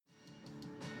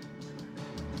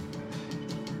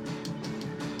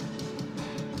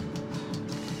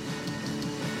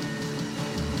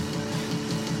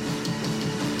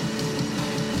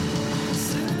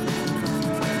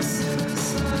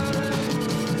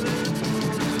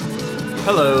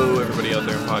Hello, everybody out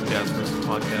there in podcast versus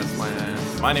podcast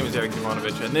land. My name is Eric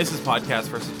Ivanovich, and this is Podcast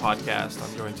versus Podcast.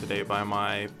 I'm joined today by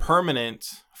my permanent,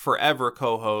 forever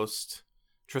co-host,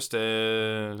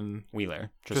 Tristan Wheeler.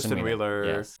 Tristan Wheeler.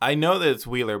 Yes. I know that it's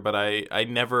Wheeler, but I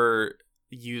never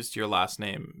used your last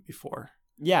name before.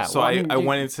 Yeah. So I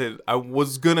went into, I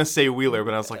was going to say Wheeler,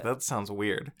 but I was like, that sounds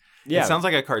weird. Yeah. It sounds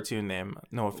like a cartoon name.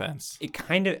 No offense. It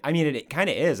kind of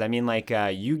is. I mean, like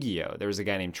Yu-Gi-Oh! There was a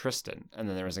guy named Tristan, and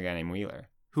then there was a guy named Wheeler.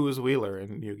 Who was Wheeler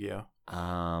in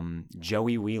Yu-Gi-Oh?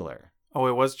 Joey Wheeler. Oh,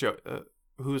 it was Joe.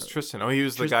 Who was Tristan? Oh, he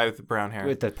was the guy with the brown hair.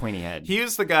 With the pointy head. He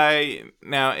was the guy.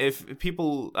 Now, if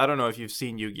people, I don't know if you've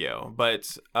seen Yu-Gi-Oh,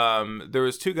 but there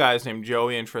was two guys named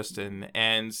Joey and Tristan,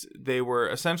 and they were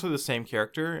essentially the same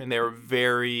character, and they were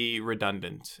very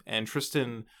redundant. And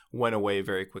Tristan went away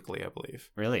very quickly, I believe.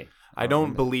 Really? I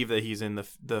don't believe that he's in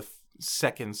the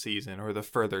second season or the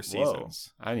further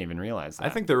seasons. Whoa. I didn't even realize that. I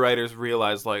think the writers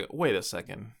realized, like, wait a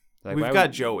second. Like, We've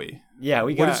got Joey. Yeah,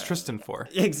 What is Tristan for?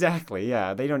 Exactly.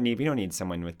 Yeah, we don't need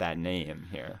someone with that name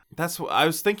here. That's what I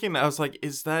was thinking. I was like,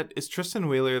 is Tristan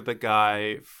Wheeler the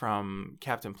guy from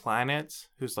Captain Planet,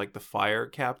 who's like the fire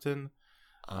captain?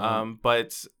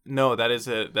 But no,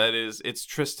 it's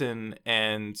Tristan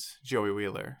and Joey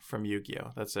Wheeler from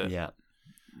Yu-Gi-Oh. That's it. Yeah.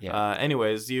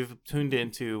 Anyways, you've tuned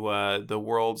into the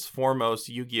world's foremost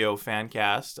Yu-Gi-Oh fan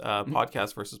cast,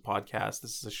 Podcast versus Podcast.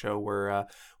 This is a show where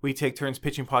we take turns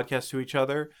pitching podcasts to each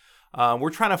other. We're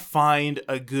trying to find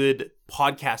a good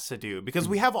podcast to do because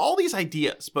we have all these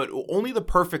ideas, but only the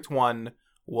perfect one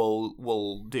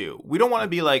will do. We don't want to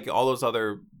be like all those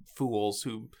other fools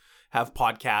who have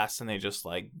podcasts and they just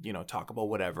talk about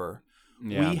whatever.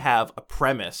 Yeah. We have a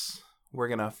premise. We're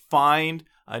going to find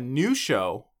a new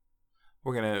show.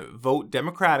 We're going to vote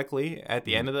democratically at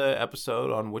the end of the episode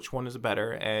on which one is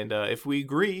better. And if we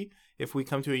agree, if we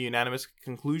come to a unanimous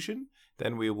conclusion,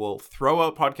 then we will throw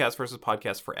out Podcast versus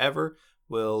Podcast forever.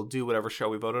 We'll do whatever show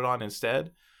we voted on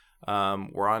instead.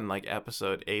 We're on like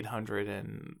episode 800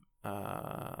 and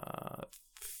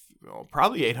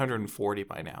probably 840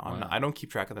 by now. Wow. I don't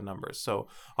keep track of the numbers. So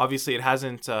obviously it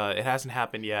hasn't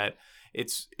happened yet.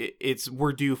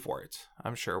 We're due for it.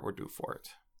 I'm sure we're due for it.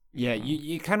 Yeah,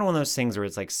 you kind of one of those things where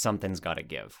it's like something's got to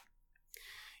give.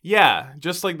 Yeah,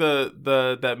 just like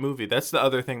that movie. That's the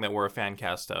other thing that we're a fan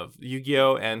cast of.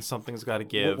 Yu-Gi-Oh! And Something's Gotta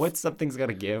Give. What's Something's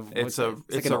Gotta Give? It's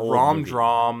like a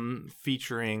rom-drom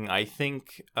featuring, I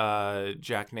think,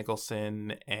 Jack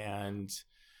Nicholson and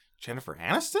Jennifer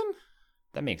Aniston?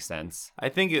 That makes sense. I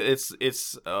think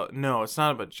no, it's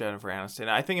not about Jennifer Aniston.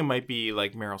 I think it might be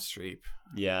like Meryl Streep.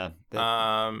 Yeah.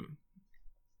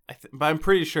 But I'm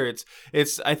pretty sure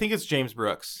I think it's James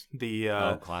Brooks,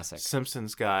 the classic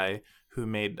Simpsons guy who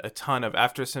made a ton of,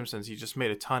 after Simpsons, he just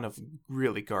made a ton of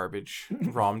really garbage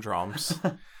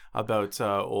rom-droms about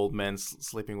old men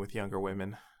sleeping with younger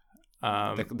women.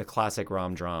 The classic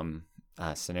rom-drom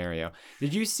scenario.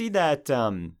 Did you see that,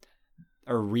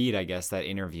 or read, I guess, that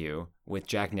interview with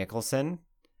Jack Nicholson?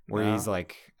 Where he's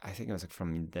like, I think it was like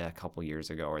from a couple years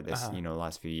ago or this,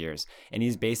 last few years. And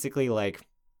he's basically like,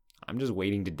 I'm just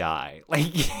waiting to die. Like,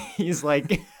 he's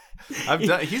like...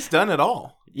 he's done it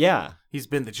all. Yeah. He's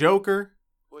been the Joker.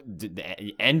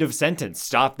 End of sentence.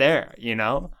 Stop there,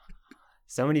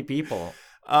 So many people.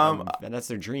 And that's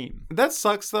their dream. That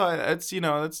sucks, though.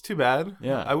 That's too bad.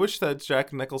 Yeah. I wish that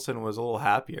Jack Nicholson was a little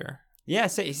happier. Yeah,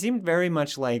 so he seemed very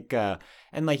much like...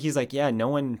 and like he's like, yeah, no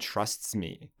one trusts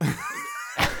me.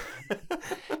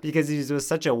 Because he was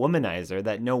such a womanizer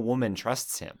that no woman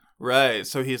trusts him. Right.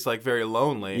 So he's like very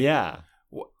lonely. Yeah.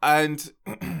 And,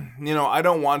 I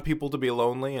don't want people to be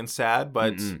lonely and sad,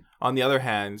 but on the other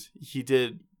hand, he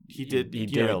dug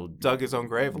his own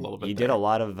grave a little bit. He did a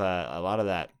lot of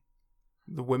that.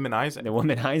 The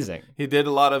womanizing. He did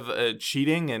a lot of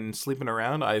cheating and sleeping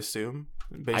around, I assume,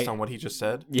 based on what he just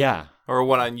said. Yeah. Or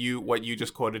what you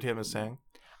just quoted him as saying.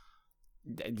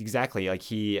 Exactly.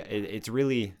 Like it's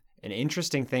really an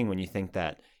interesting thing when you think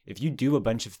that if you do a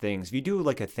bunch of things, if you do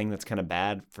like a thing that's kind of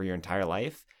bad for your entire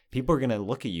life, people are going to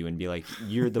look at you and be like,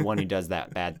 you're the one who does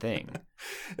that bad thing.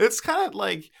 It's kind of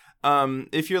like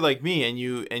if you're like me and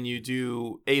you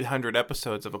do 800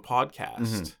 episodes of a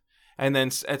podcast and then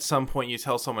at some point you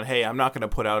tell someone, hey, I'm not going to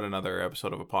put out another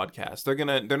episode of a podcast.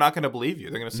 They're not going to believe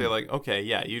you. They're going to say like, okay,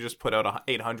 yeah, you just put out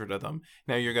 800 of them.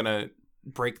 Now you're going to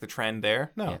break the trend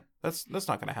there. No. Yeah. That's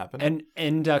not going to happen.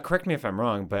 And correct me if I'm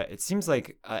wrong, but it seems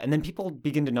like, and then people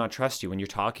begin to not trust you when you're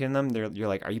talking to them. You're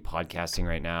like, "Are you podcasting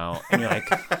right now?" And you're like,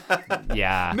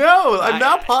 "Yeah." No, I'm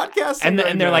not podcasting.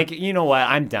 And they're like, "You know what?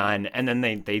 I'm done." And then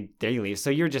they leave. So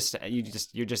you're just don't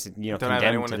condemned have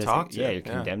anyone to to this. talk to. Yeah, you're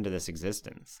condemned to this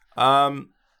existence.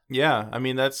 Yeah, I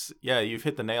mean you've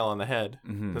hit the nail on the head.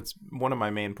 Mm-hmm. That's one of my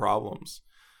main problems.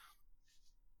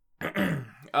 Do you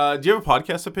have a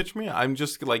podcast to pitch me? I'm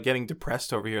just like getting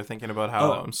depressed over here thinking about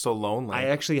how I'm so lonely. I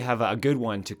actually have a good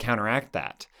one to counteract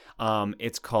that.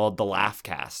 It's called The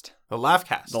Laughcast. The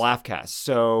Laughcast. The Laughcast.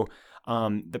 So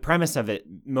the premise of it,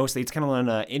 mostly, it's kind of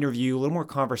an interview, a little more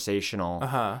conversational.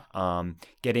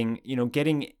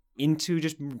 Getting into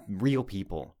just real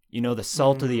people. The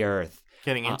salt of the earth.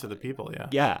 Getting into the people, yeah.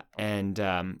 Yeah,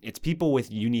 and it's people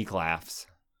with unique laughs.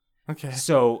 Okay.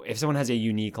 So if someone has a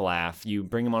unique laugh, you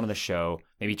bring them onto the show,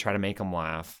 maybe try to make them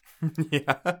laugh.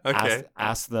 Yeah, okay.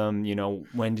 Ask them,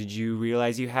 when did you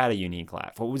realize you had a unique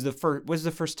laugh? What was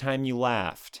the first time you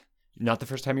laughed? Not the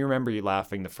first time you remember you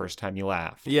laughing, the first time you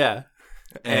laughed. Yeah.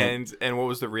 And what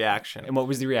was the reaction? And what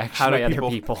was the reaction by other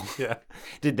people? Yeah.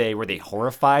 Were they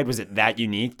horrified? Was it that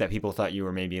unique that people thought you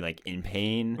were maybe like in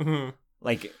pain? Mm-hmm.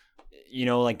 Like,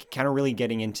 kind of really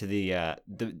getting into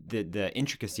the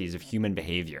intricacies of human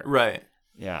behavior. Right.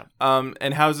 Yeah.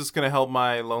 And how is this going to help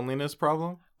my loneliness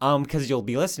problem? Because you'll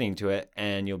be listening to it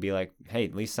and you'll be like, hey,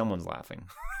 at least someone's laughing.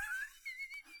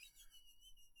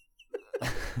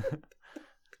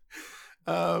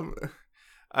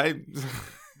 I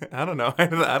don't know. I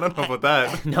don't know about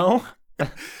that. No?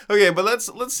 Okay, but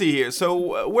let's see here.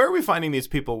 So where are we finding these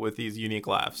people with these unique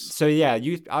laughs? So yeah,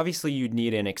 you'd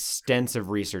need an extensive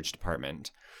research department.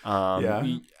 Yeah.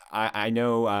 I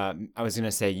know. I was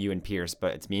gonna say you and Pierce,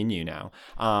 but it's me and you now.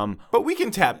 But we can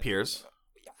tap Pierce,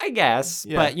 I guess.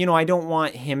 Yeah. But I don't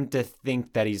want him to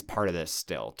think that he's part of this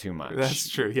still too much. That's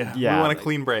true. Yeah. Yeah, We want a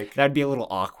clean break. That'd be a little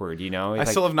awkward, I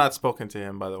still have not spoken to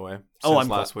him, by the way. I'm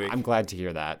last week. I'm glad to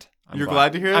hear that. You're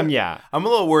glad to hear that? Yeah. I'm a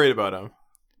little worried about him.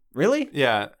 Really?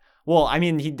 Yeah. Well, I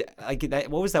mean, what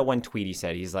was that one tweet he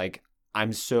said? He's like, I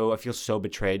feel so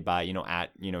betrayed by,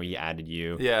 he added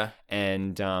you. Yeah.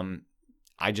 And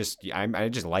I just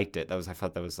liked it. I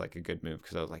thought that was like a good move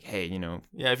because I was like, hey,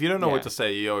 Yeah, if you don't know what to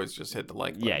say, you always just hit the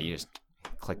like button. Yeah, you just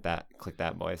click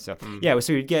that boy. So yeah,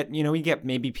 so we'd get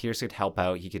maybe Pierce could help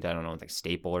out. He could, I don't know, like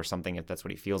staple or something if that's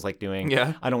what he feels like doing.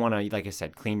 Yeah. I don't want to, like I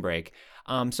said, clean break.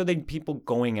 So they'd people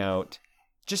going out,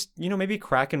 just maybe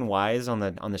cracking wise on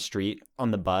the street, on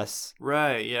the bus.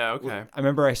 Right. Yeah. Okay. I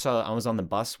remember I was on the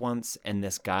bus once and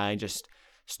this guy just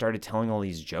started telling all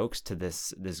these jokes to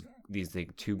these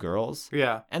like, two girls.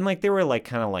 Yeah. And like they were like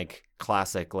kind of like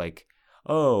classic, like,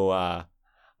 like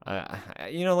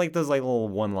those like little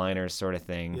one-liners sort of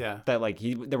thing. Yeah. That like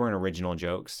they weren't original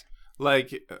jokes.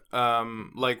 Like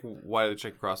why did the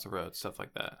chicken cross the road? Stuff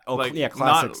like that. Oh, like, yeah,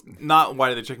 classics. Not why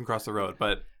did the chicken cross the road,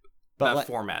 but that like,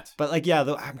 format. But like, yeah,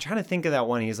 I'm trying to think of that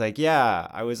one. He's like, yeah,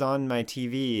 I was on my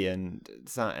TV and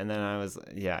then I was,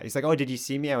 yeah. He's like, oh, did you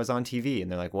see me? I was on TV.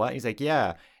 And they're like, what? He's like,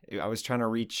 yeah, I was trying to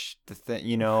reach the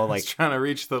thing, like trying to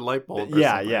reach the light bulb. Or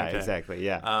yeah, something. yeah, Okay. Exactly.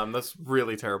 Yeah. That's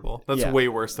really terrible. That's way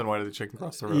worse than why did the chicken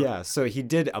cross the road. Yeah. So he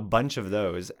did a bunch of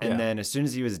those. And Yeah. then as soon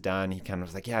as he was done, he kind of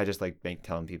was like, yeah, I just like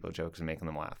telling people jokes and making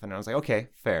them laugh. And I was like, okay,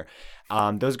 fair.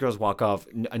 Those girls walk off.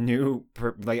 I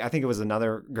think it was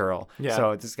another girl. Yeah.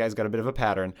 So this guy's got a bit of a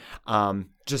pattern.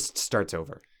 Just starts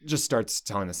over. Just starts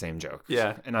telling the same joke.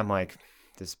 Yeah. And I'm like,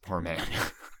 this poor man.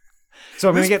 So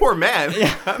I'm this gonna poor man.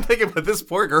 Yeah. I'm thinking about this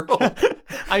poor girl.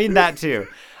 I mean that too.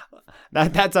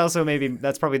 That's also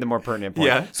that's probably the more pertinent point.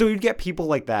 Yeah. So you'd get people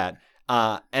like that,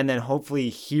 and then hopefully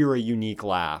hear a unique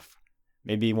laugh.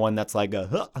 Maybe one that's like a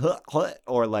huh, huh, huh,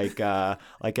 or like a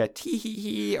tee hee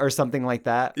hee or something like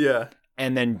that. Yeah.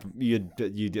 And then you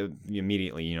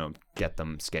immediately get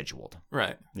them scheduled.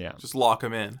 Right. Yeah. Just lock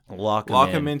them in. Lock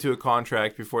them into a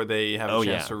contract before they have a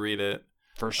chance to read it.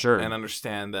 For sure. And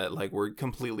understand that like we're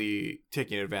completely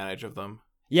taking advantage of them.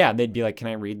 Yeah, they'd be like, "Can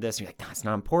I read this?" And you're like, "No, it's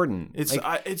not important." It's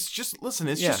like, it's just listen.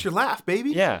 It's just your laugh,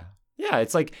 baby. Yeah, yeah.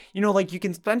 It's like like you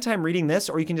can spend time reading this,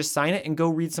 or you can just sign it and go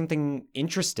read something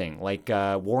interesting, like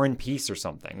War and Peace or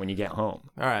something when you get home.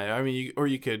 All right. I mean,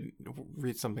 you could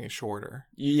read something shorter.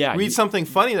 Yeah. Read something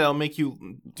funny that'll make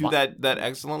you do that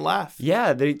excellent laugh.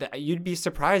 Yeah, you'd be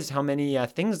surprised how many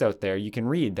things out there you can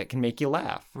read that can make you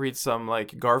laugh. Read some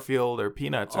like Garfield or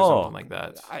Peanuts or something like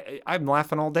that. I'm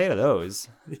laughing all day to those.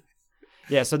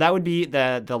 Yeah, so that would be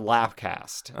the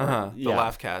Laughcast. The yeah.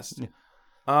 Laughcast.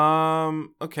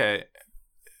 Okay.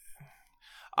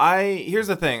 Here's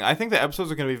the thing. I think the episodes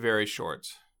are going to be very short.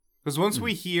 Because once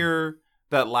we hear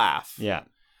that laugh, yeah,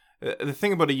 the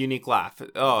thing about a unique laugh,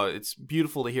 it's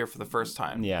beautiful to hear for the first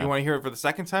time. Yeah. You want to hear it for the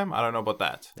second time? I don't know about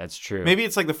that. That's true. Maybe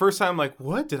it's like the first time, like,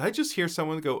 what? Did I just hear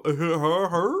someone go,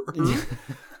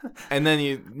 and then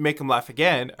you make them laugh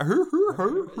again.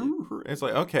 It's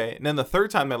like, okay. And then the third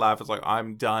time they laugh, it's like,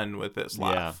 I'm done with this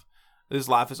laugh. Yeah. This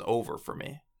laugh is over for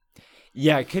me.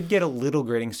 Yeah, it could get a little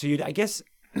grating. So I guess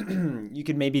you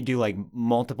could maybe do like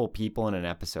multiple people in an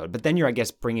episode, but then you're, I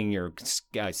guess, bringing your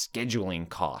scheduling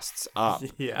costs up.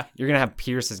 Yeah. You're gonna have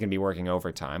Pierce is gonna be working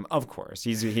overtime, of course.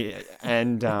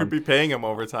 And We'd be paying him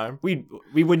overtime. we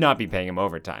would not be paying him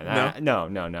overtime. No?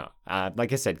 No.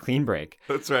 Like I said, clean break.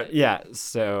 That's right. Yeah.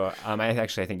 So I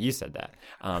think you said that.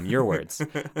 Your words.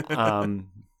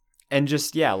 And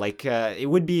just like it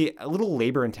would be a little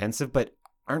labor intensive, but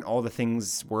aren't all the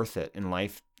things worth it in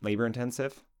life labor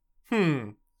intensive?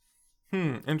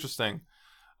 Interesting.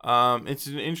 It's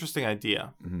an interesting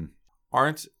idea. Mm-hmm.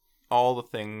 Aren't all the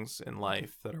things in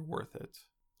life that are worth it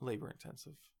labor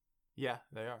intensive? Yeah,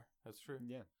 they are. That's true.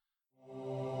 Yeah.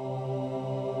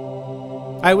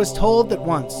 I was told that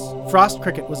once Frost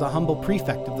Cricket was a humble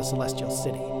prefect of the Celestial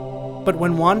City, but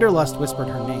when Wanderlust whispered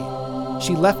her name,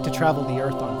 she left to travel the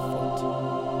earth on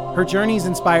foot. Her journeys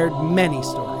inspired many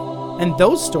stories, and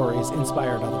those stories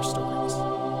inspired other stories.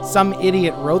 Some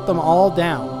idiot wrote them all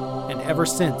down, and ever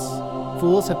since,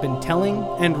 fools have been telling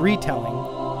and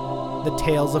retelling the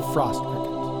tales of Frost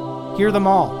Cricket. Hear them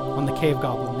all on the Cave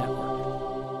Goblin Network.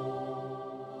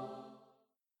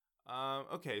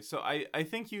 Okay, so I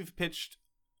think you've pitched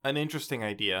an interesting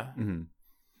idea. Mm-hmm.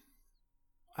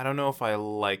 I don't know if I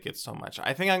like it so much.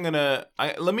 I think I'm gonna.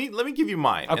 Let me give you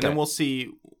mine, and then we'll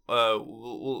see.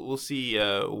 We'll see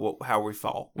how we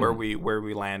fall, where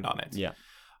we land on it. Yeah.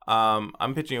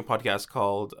 I'm pitching a podcast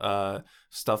called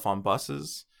Stuff on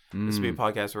Buses. This would be a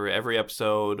podcast where every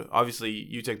episode, obviously,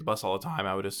 you take the bus all the time,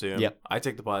 I would assume. Yep. I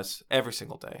take the bus every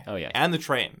single day. Oh, yeah. And the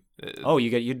train.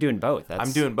 You're doing both.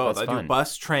 I'm doing both. I fun. do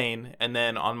bus, train, and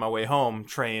then on my way home,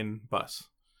 train, bus.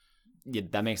 Yeah,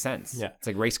 that makes sense. Yeah. It's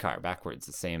like race car backwards,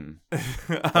 the same.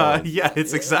 Yeah,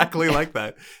 it's exactly like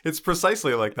that. It's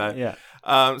precisely like that. Yeah.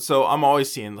 So I'm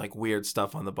always seeing like weird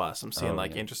stuff on the bus. I'm seeing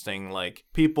interesting like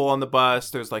people on the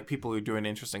bus. There's like people who are doing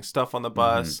interesting stuff on the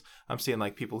bus. Mm-hmm. I'm seeing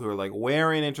like people who are like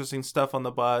wearing interesting stuff on the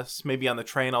bus. Maybe on the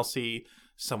train I'll see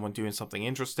someone doing something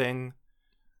interesting.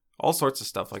 All sorts of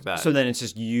stuff like that. So then it's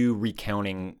just you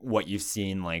recounting what you've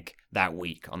seen like that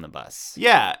week on the bus.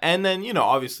 Yeah, and then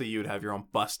obviously you would have your own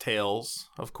bus tales,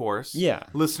 of course. Yeah,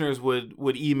 listeners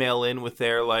would email in with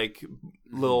their like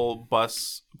little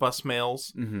bus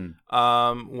mails.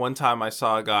 Mm-hmm. One time I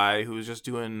saw a guy who was just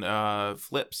doing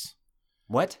flips.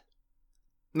 What?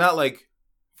 Not like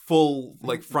full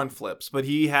like front flips, but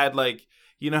he had like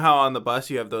how on the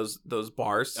bus you have those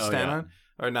bars to stand on.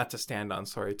 Or not to stand on,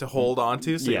 sorry, to hold on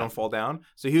to so you don't fall down.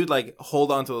 So he would like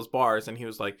hold on to those bars and he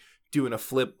was like doing a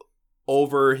flip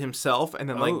over himself and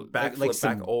then back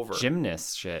back over.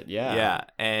 Gymnast shit, yeah. Yeah.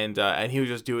 And he was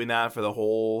just doing that for the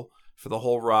whole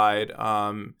ride.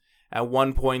 At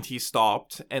one point he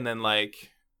stopped and then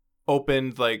like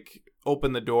opened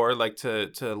the door like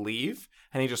to leave,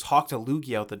 and he just hawked a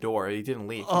loogie out the door. He didn't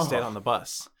leave. He stayed on the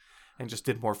bus and just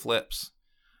did more flips.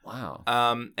 Wow.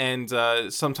 And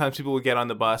sometimes people would get on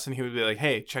the bus and he would be like,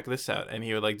 "Hey, check this out," and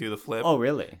he would like do the flip. Oh,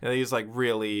 really? And he was like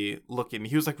really looking.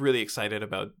 He was like really excited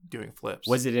about doing flips.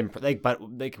 Was it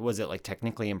was it like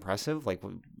technically impressive? Like,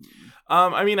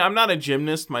 I mean, I'm not a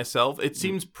gymnast myself. It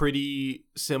seems pretty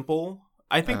simple.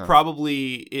 I think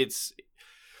probably it's.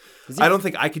 I don't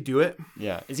think I could do it.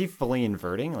 Yeah. Is he fully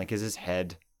inverting? Like, is his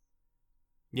head?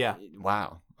 Yeah.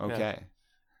 Wow. Okay.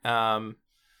 Yeah.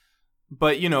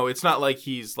 But it's not like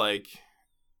he's like,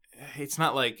 it's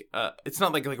not like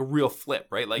a real flip,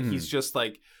 right? Like he's just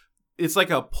like, it's like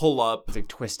a pull up. It's like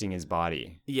twisting his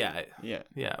body. Yeah. Yeah.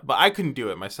 Yeah. But I couldn't do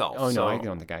it myself. Oh no, I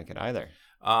don't think I could either.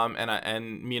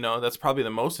 And that's probably the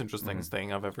most interesting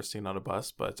thing I've ever seen on a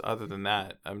bus. But other than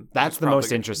that, that's the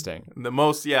most interesting. The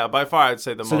most, yeah, by far, I'd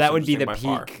say the most. So that would be the peak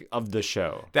far. Of the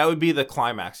show. That would be the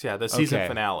climax. Yeah, the season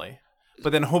finale.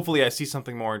 But then hopefully I see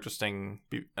something more interesting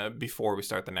before we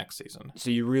start the next season. So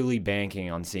you're really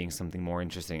banking on seeing something more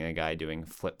interesting than a guy doing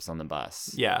flips on the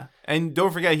bus. Yeah. And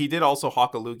don't forget, he did also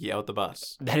hawk a loogie out the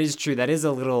bus. That is true. That is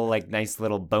a little like nice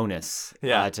little bonus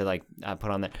to like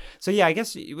put on there. So yeah, I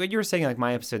guess what you were saying, like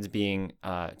my episodes being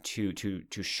too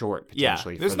short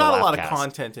potentially. Yeah. There's not a lot of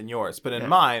content in yours, but in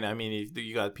mine, I mean,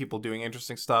 you got people doing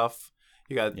interesting stuff.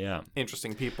 You got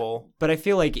interesting people. But I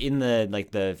feel like in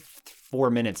the 4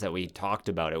 minutes that we talked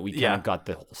about it, we kind of got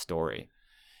the whole story.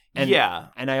 And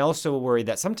I also worry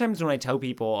that sometimes when I tell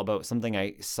people about something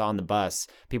I saw on the bus,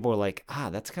 people are like,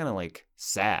 that's kind of like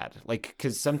sad. Like,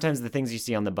 because sometimes the things you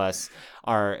see on the bus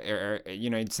are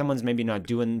someone's maybe not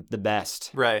doing the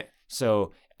best. Right.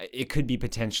 So it could be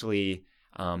potentially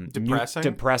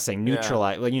depressing,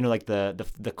 neutralize. Like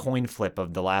the coin flip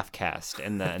of the laugh cast,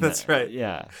 and then that's right.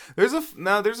 Yeah, there's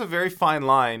a very fine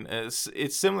line.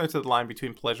 It's similar to the line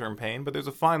between pleasure and pain, but there's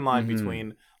a fine line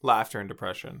between laughter and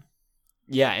depression.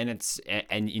 Yeah,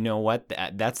 and you know what?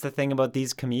 That's the thing about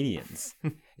these comedians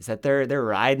is that they're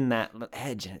riding that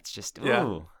edge, and it's just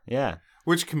yeah.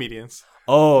 Which comedians?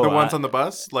 Oh, The ones on the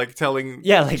bus, like telling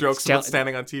like jokes about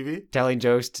standing on TV? telling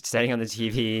jokes, standing on the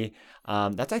TV.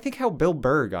 That's I think how Bill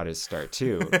Burr got his start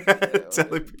too.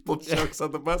 Telling people jokes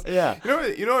on the bus? Yeah.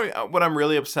 You know what I'm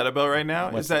really upset about right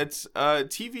now is that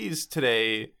TVs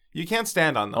today, you can't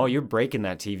stand on them. Oh, you're breaking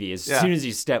that TV as soon as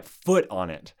you step foot on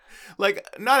it. Like,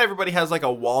 not everybody has like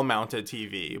a wall-mounted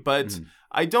TV, but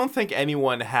I don't think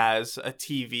anyone has a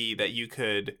TV that you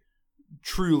could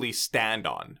truly stand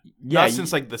on. Yeah, not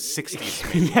since like the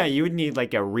 60s. Maybe. Yeah, you would need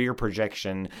like a rear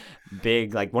projection,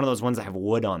 big, like one of those ones that have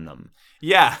wood on them.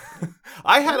 Yeah,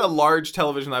 I had a large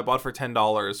television that I bought for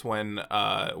 $10 when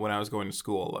I was going to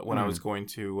school, when I was going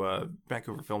to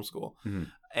Vancouver Film School,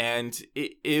 and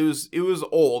it was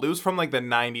old. It was from like the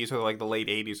 90s or like the late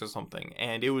 80s or something,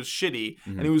 and it was shitty,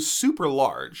 and it was super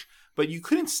large, but you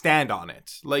couldn't stand on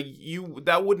it. Like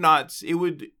it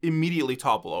would immediately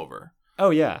topple over. Oh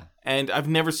yeah. And I've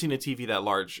never seen a TV that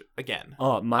large again.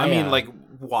 Oh my! I mean, like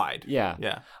wide. Yeah.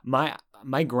 Yeah.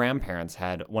 My grandparents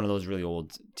had one of those really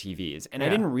old TVs, and I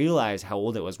didn't realize how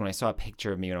old it was when I saw a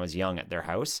picture of me when I was young at their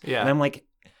house. Yeah. And I'm like,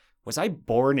 was I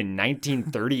born in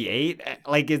 1938?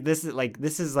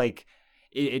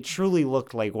 It truly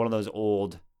looked like one of those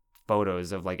old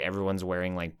photos of like everyone's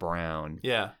wearing like brown.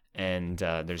 Yeah. And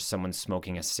there's someone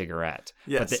smoking a cigarette.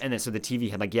 Yes. So the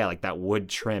TV had like that wood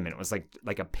trim, and it was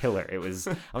like a pillar. It was.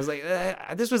 I was like,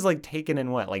 this was like taken in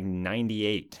what, like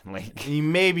 98. Like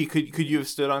maybe could you have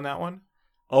stood on that one?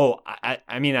 Oh,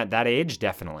 I mean, at that age,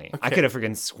 definitely. Okay. I could have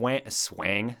freaking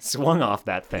swung off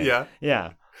that thing. Yeah.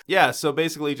 Yeah. Yeah. So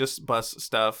basically, just bus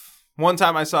stuff. One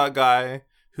time, I saw a guy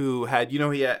who had, he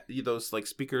had those like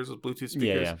speakers, those Bluetooth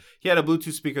speakers. Yeah. He had a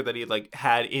Bluetooth speaker that he like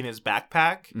had in his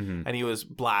backpack, and he was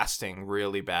blasting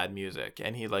really bad music,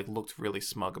 and he like looked really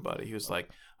smug about it. He was like,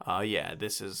 yeah,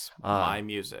 this is my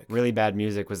music. Really bad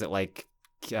music. Was it like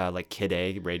Kid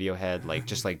A, Radiohead, like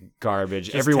just like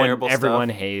garbage? Just everyone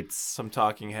hates some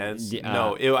Talking Heads.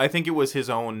 No, I think it was his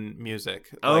own music.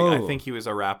 Like, I think he was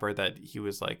a rapper that he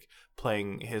was like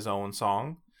playing his own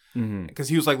song, because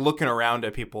he was like looking around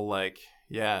at people like,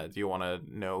 yeah, do you want to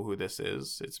know who this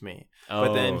is? It's me.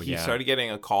 But then he started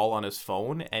getting a call on his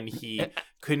phone, and he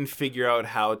couldn't figure out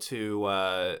how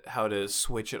to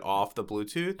switch it off the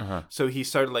Bluetooth. So he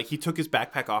started he took his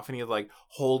backpack off, and he was like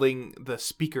holding the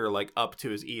speaker like up to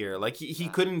his ear. Like he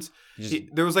couldn't.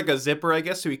 There was like a zipper, I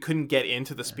guess, so he couldn't get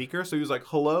into the speaker. So he was like,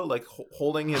 hello, like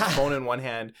holding his phone in one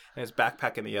hand and his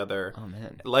backpack in the other. Oh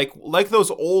man, like those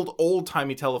old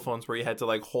timey telephones where you had to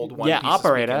like hold one piece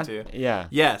operator. of speaker into. Yeah.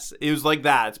 Yes, it was like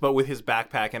that, but with his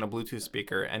backpack and a Bluetooth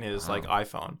speaker and his like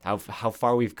iPhone. How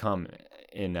far we've come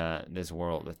in this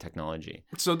world with technology.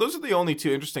 So those are the only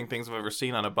two interesting things I've ever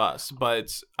seen on a bus, but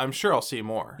I'm sure I'll see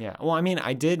more. Yeah. Well, I mean,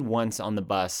 I did once on the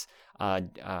bus. I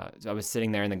was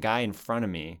sitting there, and the guy in front of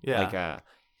me,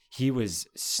 he was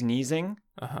sneezing.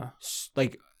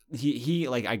 Like he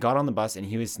I got on the bus and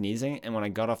he was sneezing, and when I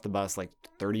got off the bus, like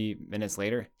 30 minutes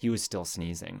later, he was still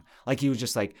sneezing. Like he was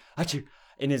just like, achoo,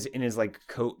 in his like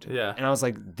coat. Yeah. And I was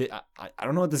like, I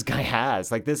don't know what this guy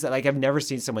has. Like this, like I've never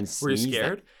seen someone sneeze. Were you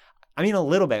scared? I mean, a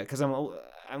little bit, because I'm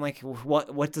like,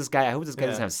 what this guy? I hope this guy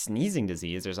doesn't have sneezing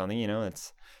disease or something.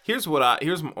 It's. Here's what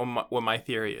my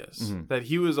theory is, that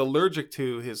he was allergic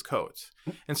to his coat,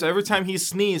 and so every time he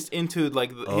sneezed into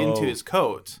into his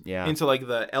coat, into like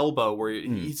the elbow where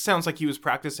he sounds like he was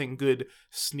practicing good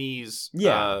sneeze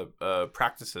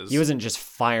practices. He wasn't just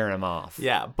firing them off.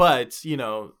 Yeah, but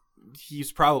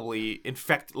he's probably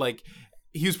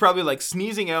he was probably like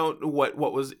sneezing out what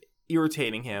was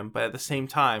irritating him, but at the same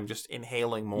time just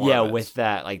inhaling more. Yeah, of it. with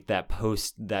that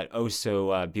that oh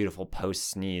so beautiful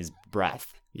post sneeze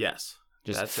breath. Yes,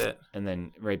 that's it. And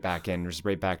then right back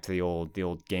to the old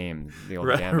game, the old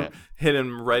right, gambit. Hit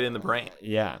him right in the brain.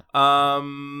 Yeah.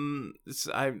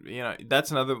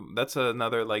 That's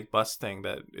another like bus thing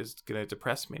that is gonna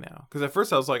depress me now. Because at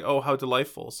first I was like, oh, how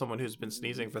delightful, someone who's been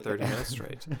sneezing for 30 minutes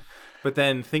straight. But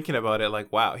then thinking about it,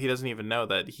 like, wow, he doesn't even know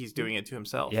that he's doing it to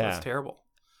himself. Yeah. That's terrible.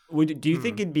 Do you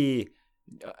think it'd be?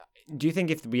 Do you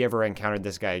think if we ever encountered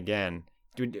this guy again,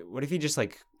 what if he just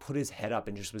like put his head up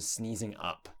and just was sneezing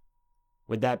up?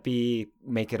 Would that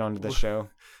make it onto the show?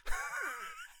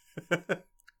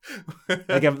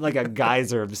 like a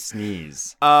geyser of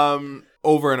sneeze.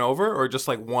 Over and over, or just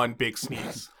like one big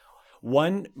sneeze?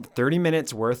 30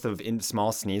 minutes worth of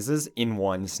small sneezes in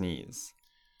one sneeze.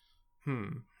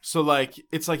 So like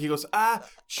it's like he goes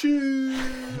choo,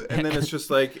 and then it's just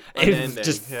like it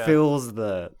just fills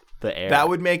the air. That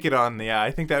would make it on. Yeah,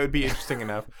 I think that would be interesting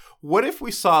enough. What if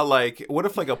we saw like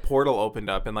a portal opened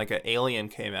up and like an alien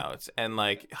came out and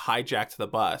like hijacked the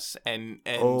bus and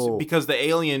because the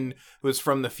alien was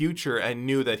from the future and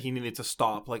knew that he needed to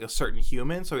stop like a certain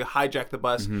human, so he hijacked the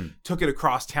bus, took it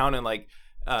across town and like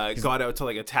got out to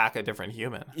like attack a different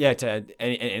human. Yeah,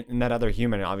 and that other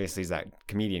human obviously is that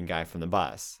comedian guy from the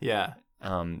bus. Yeah.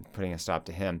 Putting a stop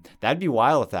to him. That'd be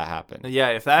wild if that happened. Yeah,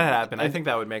 if that had happened, I think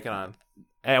that would make it on.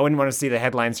 I wouldn't want to see the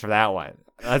headlines for that one.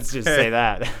 Let's just say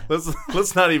that.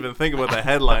 Let's not even think about the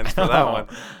headlines for that one.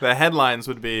 The headlines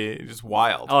would be just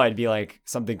wild. Oh, it'd be like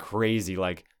something crazy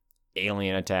like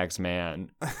alien attacks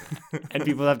man. And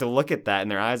people have to look at that in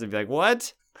their eyes and be like,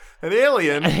 what? An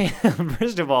alien?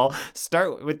 First of all,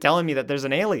 start with telling me that there's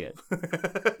an alien.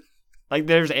 Like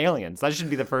there's aliens. That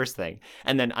should be the first thing.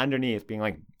 And then underneath being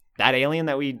like, that alien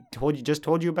that we just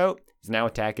told you about is now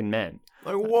attacking men.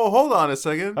 Like, whoa, hold on a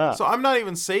second. So I'm not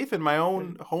even safe in my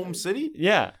own home city?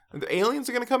 Yeah. The aliens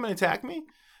are going to come and attack me?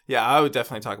 Yeah, I would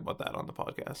definitely talk about that on the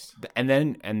podcast. And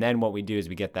then what we do is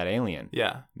we get that alien.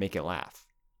 Yeah. Make it laugh.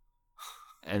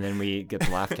 And then we get the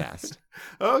laugh cast.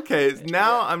 Okay,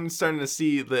 now I'm starting to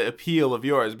see the appeal of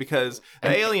yours because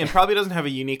the alien probably doesn't have a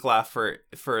unique laugh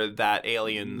for that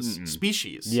alien's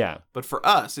species. Yeah. But for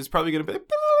us, it's probably going to be like...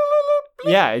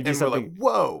 Yeah, it'd be and something.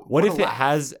 We're like, whoa. What if it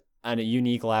has a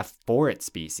unique laugh for its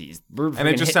species? And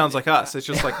it just sounds like us. It's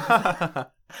just like,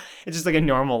 it's just like a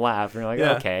normal laugh. And you're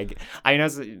like, okay,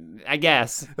 I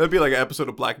guess. That'd be like an episode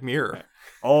of Black Mirror.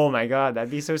 Oh my God, that'd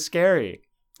be so scary.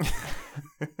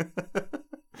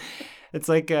 It's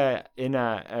like in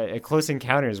a Close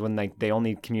Encounters when like they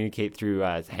only communicate through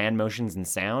hand motions and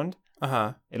sound.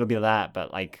 It'll be that,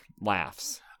 but like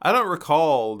laughs. I don't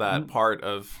recall that part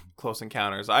of Close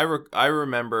Encounters. I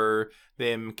remember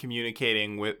them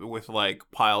communicating with like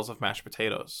piles of mashed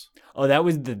potatoes. Oh, that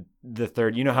was the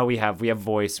third. You know how we have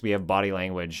voice, we have body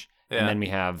language, and then we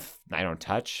have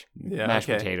touch. Yeah, mashed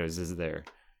potatoes is their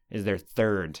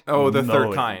third. Oh, the mode,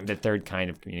 third kind. The third kind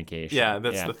of communication. Yeah,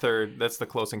 that's the third. That's the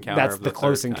close encounter. That's of the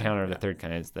close third encounter kind. of the third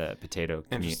kind. Is the potato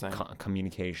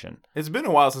communication. It's been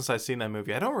a while since I've seen that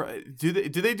movie. I don't. Do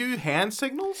they do hand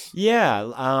signals?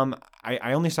 Yeah.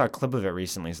 I only saw a clip of it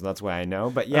recently, so that's why I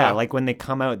know. But yeah, like when they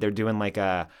come out, they're doing like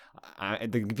the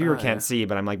viewer can't see,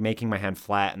 but I'm like making my hand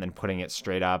flat and then putting it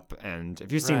straight up. And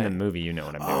if you've seen the movie, you know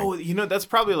what I'm doing. Oh, that's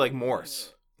probably like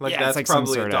Morse. Like that's like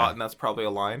probably a dot and that's probably a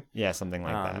line. Yeah, something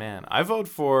like that. Oh man, I vote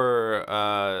for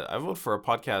a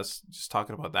podcast just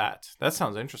talking about that. That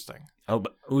sounds interesting. Oh,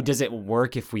 but does it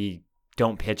work if we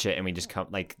don't pitch it and we just come?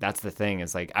 Like that's the thing.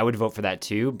 It's like I would vote for that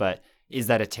too, but is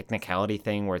that a technicality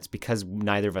thing where it's because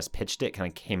neither of us pitched it, kind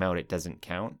of came out, it doesn't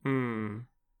count?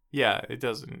 Yeah, it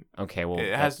doesn't. Okay, well,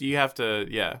 it has. You have to.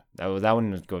 Yeah. That one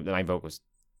was go. My vote was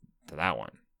to that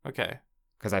one. Okay.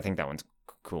 Because I think that one's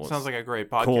cool. Sounds like a great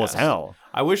podcast. Cool as hell.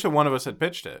 I wish that one of us had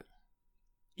pitched it.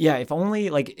 Yeah, if only.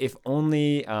 This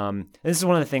is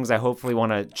one of the things I hopefully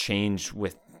want to change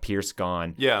with Pierce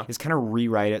gone. Yeah. Is kind of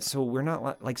rewrite it so we're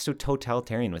not like so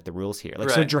totalitarian with the rules here.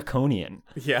 Like so draconian.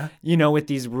 Yeah. You know, with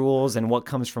these rules and what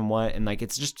comes from what. And like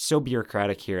it's just so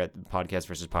bureaucratic here at the Podcast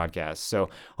versus Podcast. So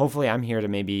hopefully I'm here to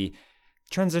maybe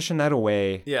transition that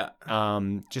away. Yeah.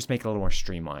 Just make it a little more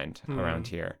streamlined around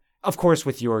here. Of course,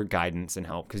 with your guidance and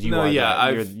help, because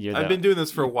I've been doing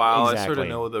this for a while. Exactly. I sort of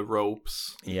know the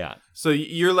ropes. Yeah. So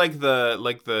you're like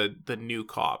the new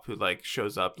cop who like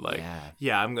shows up like,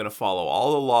 I'm gonna follow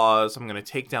all the laws. I'm gonna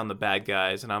take down the bad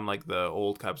guys, and I'm like the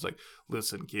old cop's like,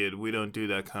 listen, kid, we don't do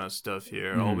that kind of stuff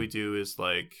here. All we do is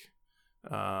like,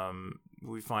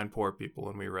 we find poor people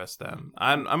and we arrest them.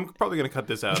 I'm probably gonna cut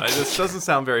this out. This doesn't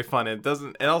sound very fun. It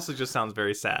also just sounds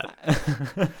very sad.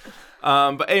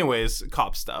 But anyways,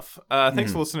 cop stuff.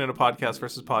 Thanks for listening to Podcast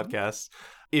versus Podcast.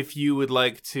 If you would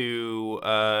like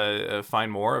to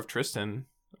find more of Tristan,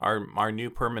 our new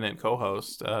permanent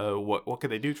co-host, what could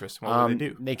they do, Tristan? What would they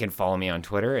do? They can follow me on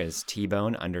Twitter as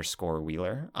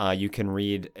Tbone_Wheeler. You can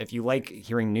read, if you like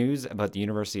hearing news about the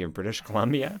University of British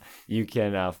Columbia, you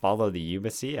can follow the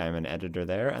UBC. I'm an editor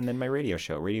there. And then my radio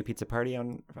show, Radio Pizza Party,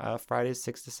 on Fridays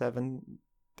 6 to 7:30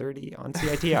 on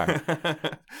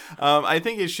CITR. I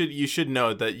think you should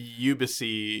know that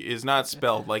UBC is not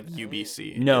spelled like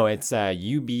UBC. No, it's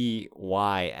UBYSSEY.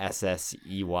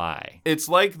 It's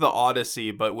like the Odyssey,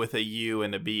 but with a U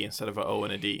and a B instead of an O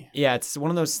and a D. Yeah, it's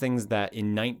one of those things that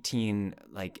in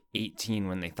 1918,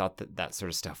 when they thought that sort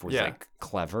of stuff was like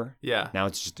clever. Yeah. Now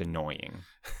it's just annoying.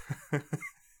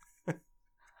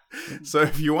 So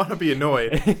if you want to be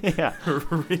annoyed,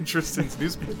 read Tristan's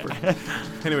newspaper.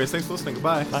 Anyways, thanks for listening.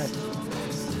 Goodbye. Bye.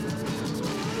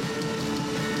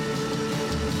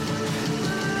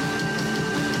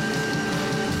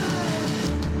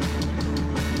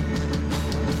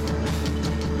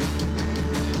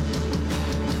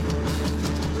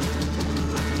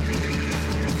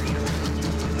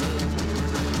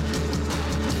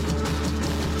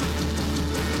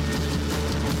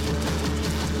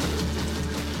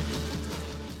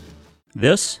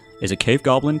 This is a Cave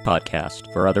Goblin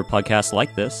podcast. For other podcasts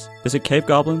like this, visit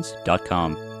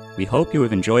cavegoblins.com. We hope you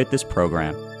have enjoyed this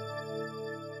program.